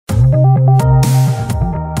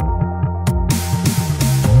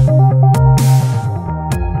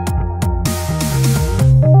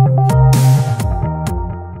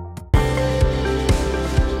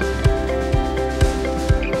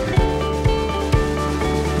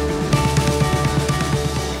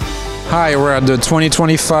Hi, we're at the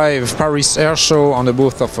 2025 Paris Air Show on the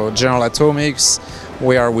booth of General Atomics.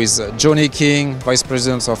 We are with Johnny King, Vice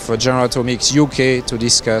President of General Atomics UK, to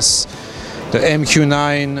discuss the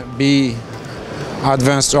MQ-9B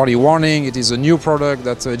Advanced Early Warning. It is a new product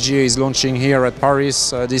that GA is launching here at Paris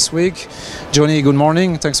this week. Johnny, good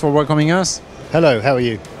morning. Thanks for welcoming us. Hello, how are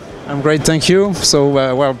you? I'm great, thank you. So,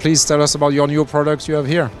 well, please tell us about your new product you have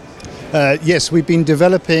here. Yes, we've been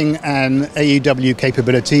developing an AEW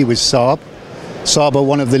capability with Saab. Saab are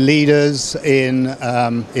one of the leaders in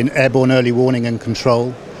airborne early warning and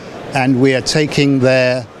control, and we are taking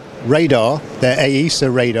their radar, their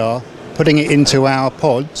AESA radar, putting it into our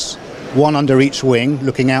pods, one under each wing,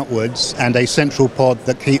 looking outwards, and a central pod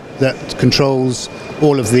that controls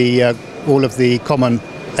all of the common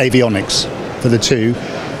avionics for the two.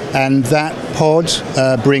 And that pod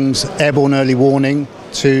brings airborne early warning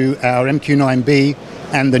to our MQ-9B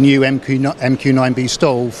and the new MQ-9B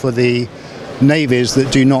STOL for the navies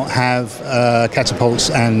that do not have catapults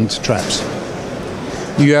and traps.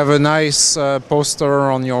 You have a nice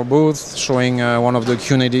poster on your booth showing one of the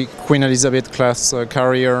Queen Elizabeth class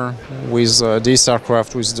carrier with this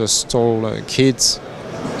aircraft with the STOL kit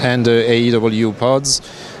and the AEW pods.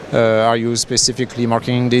 Are you specifically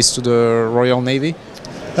marketing this to the Royal Navy?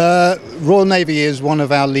 Royal Navy is one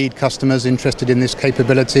of our lead customers interested in this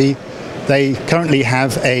capability. They currently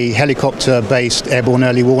have a helicopter-based airborne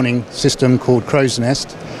early warning system called Crow's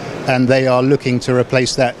Nest, and they are looking to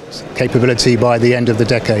replace that capability by the end of the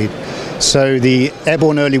decade. So the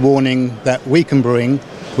airborne early warning that we can bring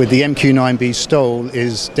with the MQ-9B STOL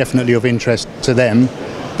is definitely of interest to them,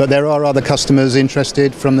 but there are other customers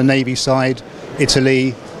interested from the Navy side,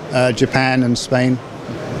 Italy, Japan and Spain,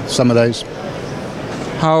 some of those.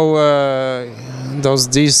 How does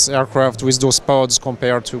this aircraft with those pods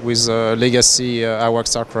compare to with legacy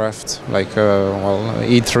AWACS aircraft like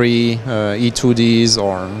E3, E2Ds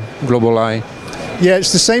or Global Eye? Yeah,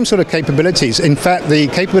 it's the same sort of capabilities. In fact, the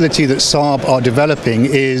capability that Saab are developing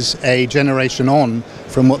is a generation on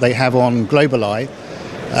from what they have on Global Eye.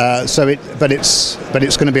 But it's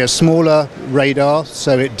going to be a smaller radar,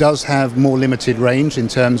 so it does have more limited range in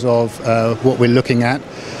terms of what we're looking at.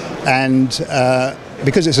 And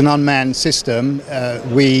because it's an unmanned system,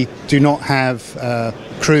 we do not have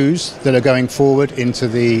crews that are going forward into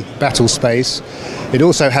the battle space. It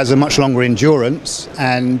also has a much longer endurance,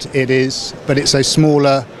 but it's a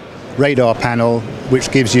smaller radar panel, which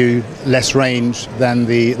gives you less range than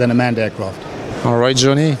a manned aircraft. All right,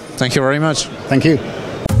 Johnny. Thank you very much. Thank you.